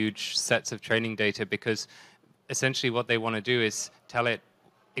really huge sets of training data, because essentially what they want to do is tell it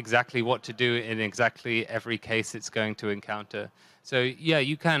exactly what to do in exactly every case it's going to encounter. So yeah,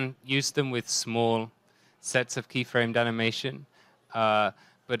 you can use them with small sets of keyframed animation,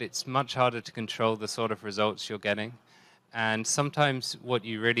 but it's much harder to control the sort of results you're getting. And sometimes what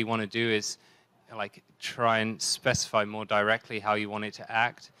you really want to do is like try and specify more directly how you want it to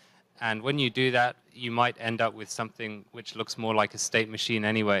act. And when you do that, you might end up with something which looks more like a state machine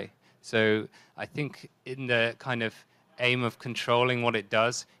anyway. So I think in the kind of aim of controlling what it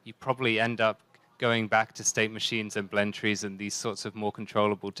does, you probably end up going back to state machines and blend trees and these sorts of more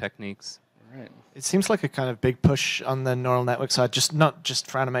controllable techniques. Right. It seems like a kind of big push on the neural network side, just not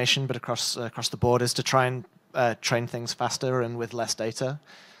just for animation, but across the board, is to try and train things faster and with less data.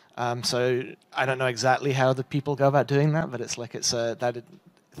 So I don't know exactly how the people go about doing that, but it's like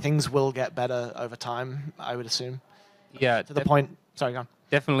things will get better over time, I would assume. Yeah. To the point. Sorry, go on.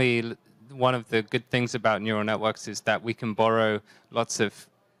 Definitely, one of the good things about neural networks is that we can borrow lots of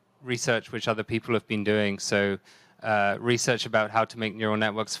research which other people have been doing. So research about how to make neural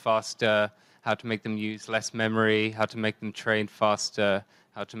networks faster, how to make them use less memory, how to make them train faster,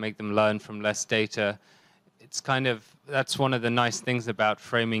 how to make them learn from less data. It's kind of, that's one of the nice things about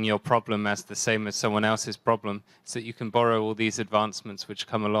framing your problem as the same as someone else's problem, is that you can borrow all these advancements which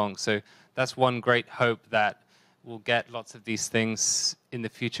come along. So that's one great hope, that we'll get lots of these things in the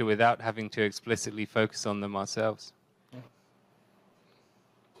future without having to explicitly focus on them ourselves.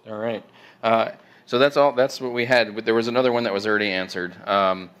 All right. So that's all. That's what we had. There was another one that was already answered.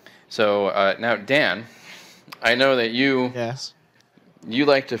 Now, Dan, I know that you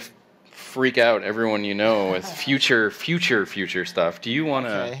like to freak out everyone you know with future stuff. Do you want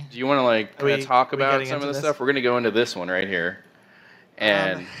to like talk about some of the stuff? We're going to go into this one right here,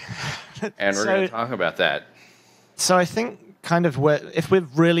 and we're going to talk about that. So I think kind of if we're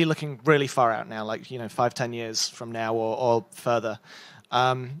really looking really far out now, like 5-10 years from now or further.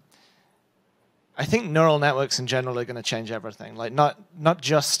 I think neural networks in general are going to change everything. Like not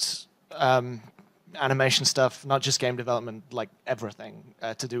just animation stuff, not just game development, like everything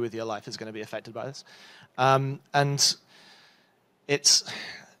to do with your life is going to be affected by this. And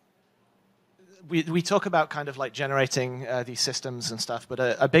we talk about kind of like generating these systems and stuff, but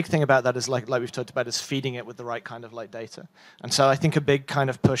a big thing about that is like we've talked about is feeding it with the right kind of like data. And so I think a big kind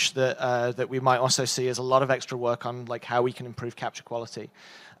of push that we might also see is a lot of extra work on like how we can improve capture quality.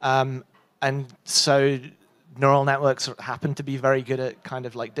 And so neural networks happen to be very good at kind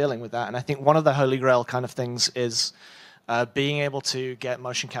of like dealing with that. And I think one of the holy grail kind of things is being able to get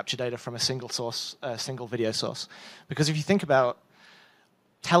motion capture data from a single source, single video source. Because if you think about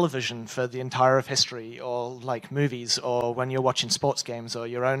television for the entire of history, or like movies, or when you're watching sports games, or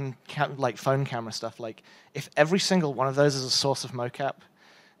your own like phone camera stuff, like if every single one of those is a source of mocap,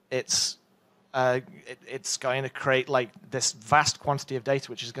 it's going to create like this vast quantity of data,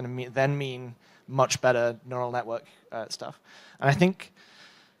 which is going to then mean much better neural network stuff. And I think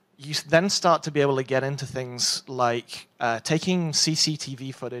you then start to be able to get into things like taking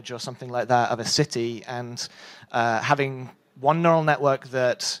CCTV footage or something like that of a city and having one neural network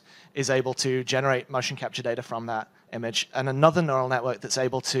that is able to generate motion capture data from that image, and another neural network that's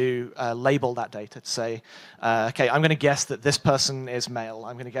able to label that data to say, okay, I'm going to guess that this person is male.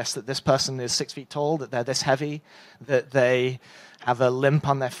 I'm going to guess that this person is 6 feet tall, that they're this heavy, that they have a limp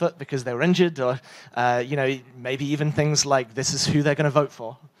on their foot because they were injured, or maybe even things like this is who they're going to vote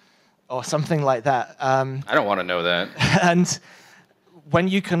for, or something like that. I don't want to know that. And when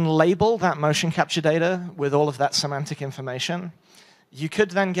you can label that motion capture data with all of that semantic information, you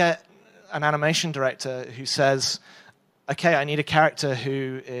could then get an animation director who says, okay, I need a character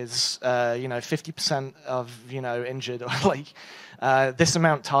who is 50% of injured, or like this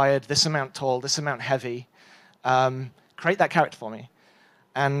amount tired, this amount tall, this amount heavy. Create that character for me.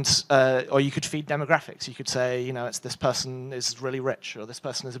 And or you could feed demographics. You could say, it's this person is really rich, or this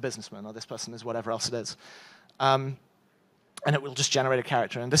person is a businessman, or this person is whatever else it is. and it will just generate a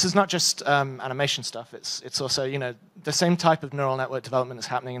character. And this is not just animation stuff. It's also, you know, the same type of neural network development is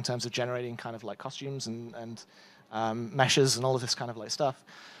happening in terms of generating kind of like costumes and meshes and all of this kind of like stuff.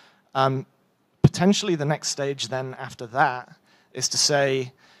 Potentially the next stage then after that is to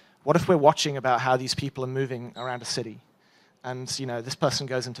say, what if we're watching about how these people are moving around a city? And, you know, this person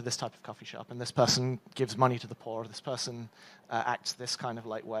goes into this type of coffee shop, and this person gives money to the poor, this person acts this kind of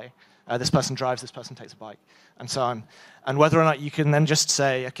like way. This person drives, this person takes a bike, and so on. And whether or not you can then just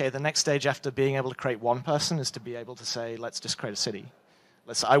say, okay, the next stage after being able to create one person is to be able to say, let's just create a city.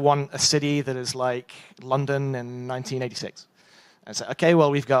 I want a city that is like London in 1986. And say, okay,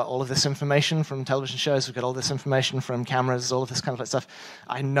 well, we've got all of this information from television shows, we've got all this information from cameras, all of this kind of like stuff.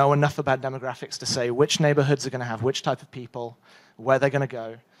 I know enough about demographics to say which neighborhoods are going to have which type of people, where they're going to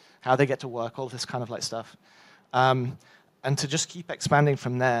go, how they get to work, all of this kind of like stuff. And to just keep expanding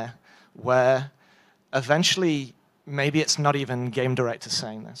from there, where eventually maybe it's not even game directors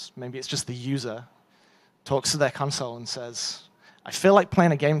saying this. Maybe it's just the user talks to their console and says, I feel like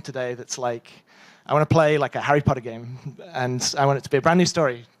playing a game today that's like, I want to play like a Harry Potter game, and I want it to be a brand new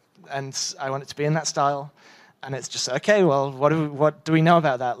story, and I want it to be in that style. And it's just, okay, well, what do we know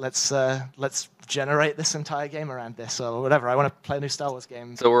about that? Let's generate this entire game around this, or whatever. I want to play a new Star Wars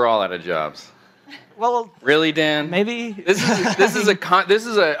game. So we're all out of jobs. Well, really, Dan? Maybe this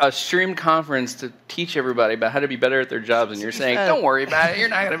is a streamed conference to teach everybody about how to be better at their jobs, and you're saying, don't worry about it. You're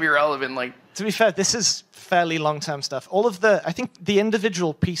not going to be relevant. Like, to be fair, this is fairly long-term stuff. I think the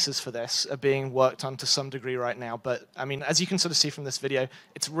individual pieces for this are being worked on to some degree right now. But I mean, as you can sort of see from this video,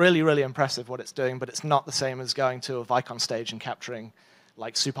 it's really, really impressive what it's doing. But it's not the same as going to a Vicon stage and capturing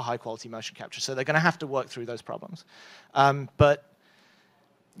like super high-quality motion capture. So they're going to have to work through those problems. But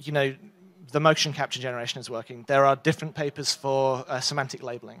you know, the motion capture generation is working. There are different papers for semantic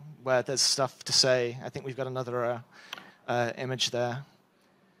labeling where there's stuff to say. I think we've got another image there.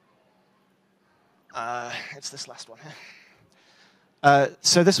 It's this last one here.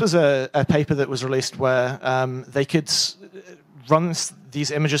 So this was a paper that was released where they could run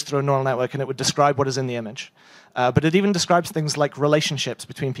these images through a neural network and it would describe what is in the image. But it even describes things like relationships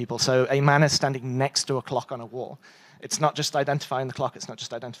between people. So a man is standing next to a clock on a wall. It's not just identifying the clock, it's not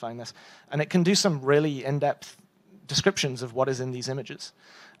just identifying this. And it can do some really in-depth descriptions of what is in these images.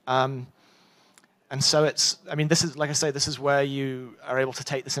 And so it's, I mean, this is, like I say, this is where you are able to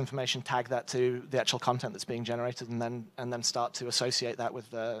take this information, tag that to the actual content that's being generated, and then start to associate that with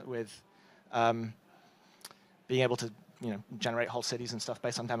being able to, you know, generate whole cities and stuff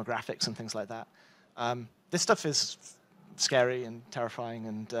based on demographics and things like that. This stuff is scary and terrifying,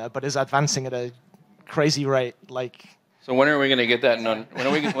 and but is advancing at a crazy rate. Like, so when are we going to get that in when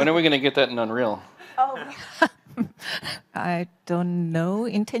are we going to get that in Unreal? Oh. I don't know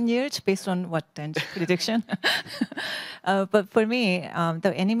in 10 years based on what Dan's prediction. But for me,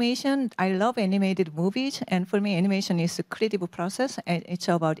 the animation, I love animated movies. And for me, animation is a creative process. And it's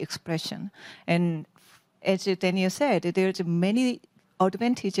about expression. And as Daniel said, there's many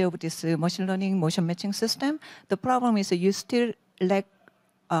advantages of this machine learning motion matching system. The problem is that you still lack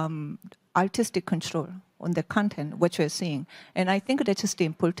artistic control on the content, what you're seeing. And I think that's just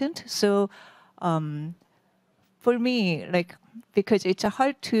important. So for me, like, because it's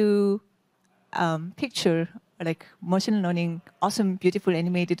hard to picture like machine learning, awesome, beautiful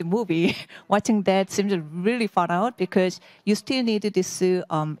animated movie, watching that seems really far out because you still need this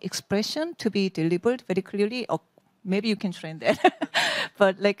expression to be delivered very clearly. Or maybe you can train that.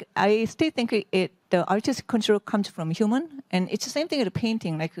 But like, I still think the artistic control comes from human. And it's the same thing with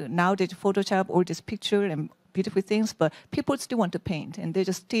painting. Like now there's Photoshop, all this picture and beautiful things, but people still want to paint, and they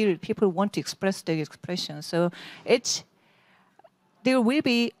just still, people want to express their expression. So there will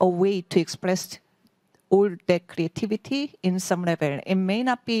be a way to express all that creativity in some level. It may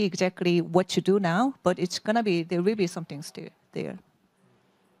not be exactly what you do now, but it's gonna be, there will be something still there.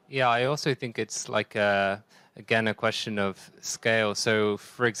 Yeah, I also think it's like, again, a question of scale. So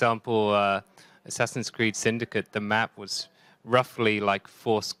for example, Assassin's Creed Syndicate, the map was roughly like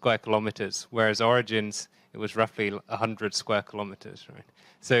 4 square kilometers, whereas Origins, it was roughly 100 square kilometers, right?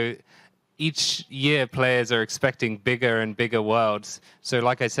 So each year players are expecting bigger and bigger worlds. So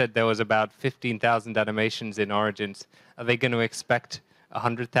like I said, there was about 15,000 animations in Origins. Are they going to expect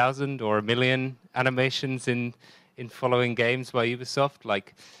 100,000 or 1 million animations in following games by Ubisoft?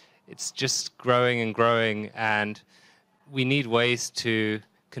 Like, it's just growing and growing, and we need ways to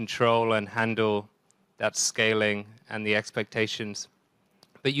control and handle that scaling and the expectations.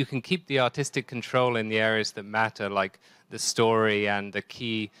 But you can keep the artistic control in the areas that matter, like the story and the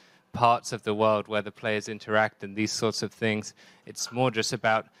key parts of the world where the players interact and these sorts of things. It's more just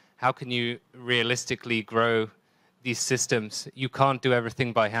about how can you realistically grow these systems, you can't do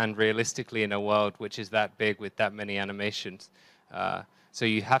everything by hand realistically in a world which is that big with that many animations. So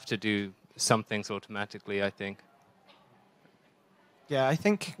you have to do some things automatically, I think. Yeah, I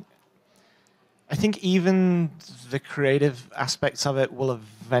think even the creative aspects of it will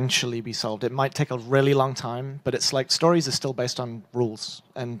eventually be solved. It might take a really long time, but it's like stories are still based on rules,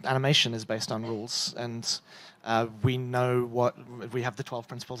 and animation is based on rules. And we know we have the 12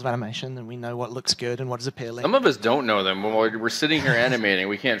 principles of animation, and we know what looks good and what is appealing. Some of us don't know them. While we're sitting here animating,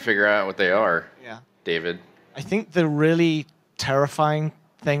 we can't figure out what they are. Yeah. David. I think the really terrifying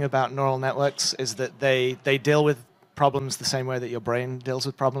thing about neural networks is that they deal with problems the same way that your brain deals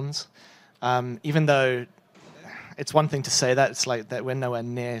with problems. Even though it's one thing to say that, it's like that we're nowhere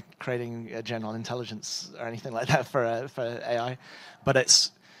near creating a general intelligence or anything like that for AI, but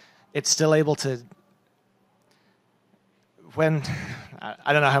it's still able to. When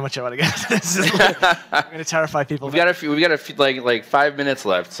I don't know how much I want to get into this. I'm going to terrify people. We've got like 5 minutes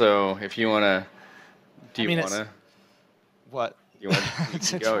left, so if you want to, do you want to? What? You want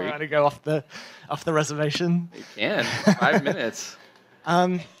to go? You want to go off the reservation? You can. 5 minutes. I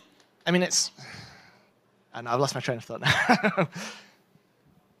mean, it's. I know, I've lost my train of thought now.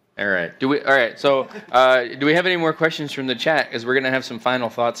 All right. All right. So, do we have any more questions from the chat? Because we're going to have some final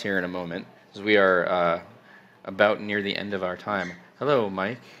thoughts here in a moment, as we are about near the end of our time. Hello,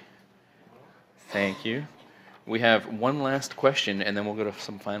 Mike. Thank you. We have one last question, and then we'll go to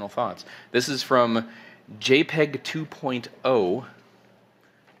some final thoughts. This is from JPEG 2.0.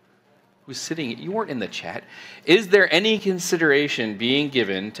 Who's sitting? You weren't in the chat. Is there any consideration being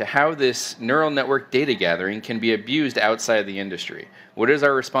given to how this neural network data gathering can be abused outside the industry? What is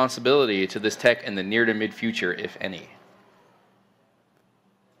our responsibility to this tech in the near to mid future, if any?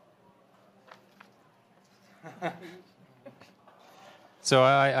 So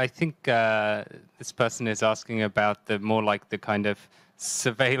I think this person is asking about the more like the kind of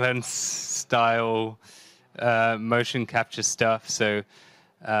surveillance style motion capture stuff. So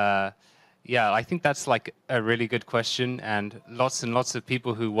yeah, I think that's like a really good question, and lots of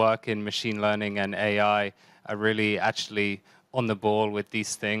people who work in machine learning and AI are really actually on the ball with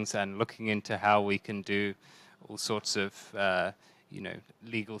these things and looking into how we can do all sorts of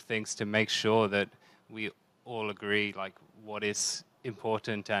legal things to make sure that we all agree like what is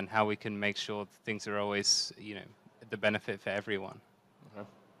important and how we can make sure things are always the benefit for everyone.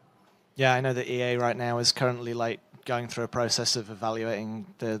 Yeah, I know that EA right now is currently like going through a process of evaluating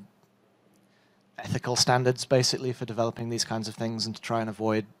the ethical standards basically for developing these kinds of things and to try and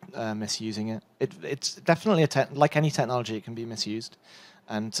avoid misusing it. It's definitely like any technology, it can be misused,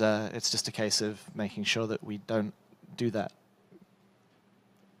 and it's just a case of making sure that we don't do that.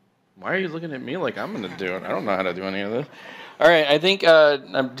 Why are you looking at me like I'm going to do it? I don't know how to do any of this. All right, I think,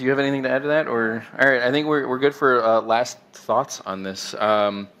 do you have anything to add to that? Or all right, I think we're good for last thoughts on this.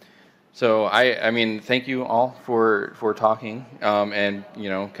 So I mean, thank you all for talking and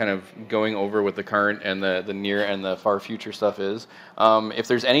kind of going over what the current and the near and the far future stuff is. If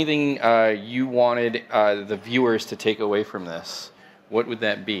there's anything you wanted the viewers to take away from this, what would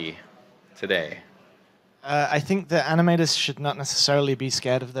that be today? I think that animators should not necessarily be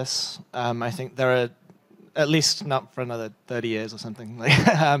scared of this. I think there are, at least not for another 30 years or something,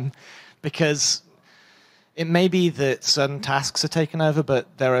 because it may be that certain tasks are taken over,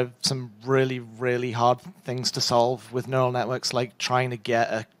 but there are some really, really hard things to solve with neural networks, like trying to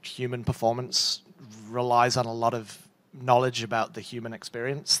get a human performance relies on a lot of knowledge about the human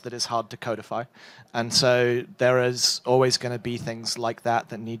experience that is hard to codify. And so there is always going to be things like that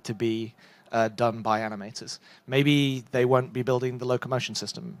that need to be done by animators. Maybe they won't be building the locomotion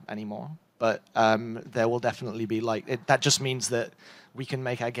system anymore, but there will definitely be that just means that we can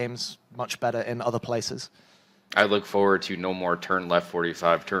make our games much better in other places. I look forward to no more turn left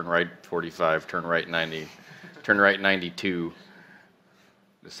 45, turn right 45, turn right 90, turn right 92.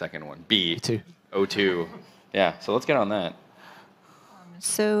 The second one, B. O2. O2. Yeah, so let's get on that.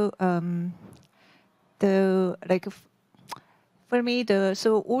 So for me,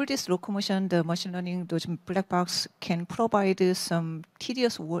 so all this locomotion, the machine learning, those black box can provide some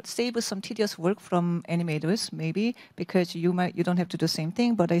tedious work, save some tedious work from animators, maybe, because you don't have to do the same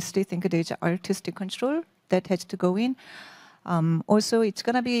thing, but I still think there's artistic control that has to go in. Also, it's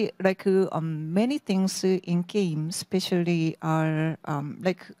gonna be like many things in games, especially are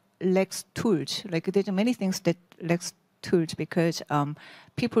lacks tools. Like there's many things that lacks tools because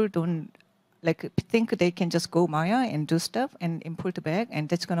people don't think they can just go Maya and do stuff and import back, and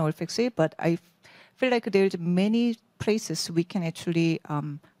that's gonna all fix it. But I feel like there's many places we can actually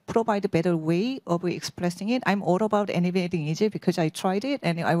provide a better way of expressing it. I'm all about animating easy because I tried it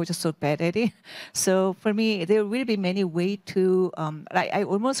and I was just so bad at it. So for me, there will be many ways to, I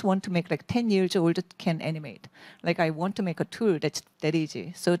almost want to make like 10 years old can animate. Like I want to make a tool that's that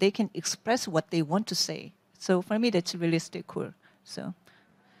easy. So they can express what they want to say. So for me, that's really still cool. So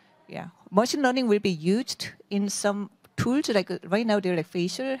yeah, machine learning will be used in some tools. Like right now, they're like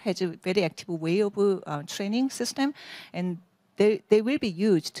facial has a very active way of training system, and they will be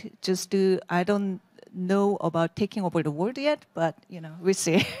used. Just to I don't know about taking over the world yet, but we'll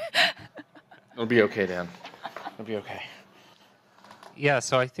see. It'll be okay, Dan. It'll be okay. Yeah,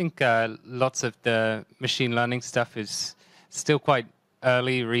 so I think lots of the machine learning stuff is still quite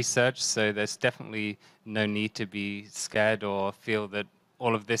early research, so there's definitely no need to be scared or feel that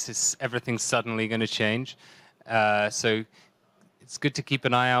all of this is everything's suddenly going to change. So it's good to keep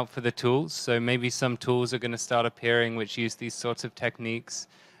an eye out for the tools. So maybe some tools are going to start appearing which use these sorts of techniques,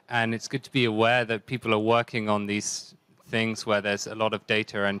 and it's good to be aware that people are working on these things where there's a lot of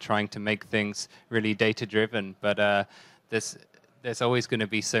data and trying to make things really data-driven. But there's always going to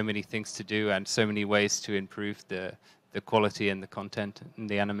be so many things to do and so many ways to improve the quality and the content and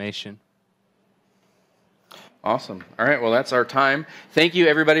the animation. Awesome. All right, well, that's our time. Thank you,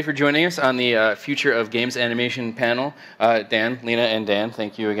 everybody, for joining us on the Future of Games Animation panel. Dan, Lena, and Dan,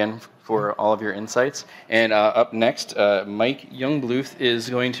 thank you again for all of your insights. And up next, Mike Youngbluth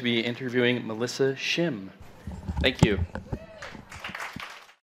is going to be interviewing Melissa Shim. Thank you.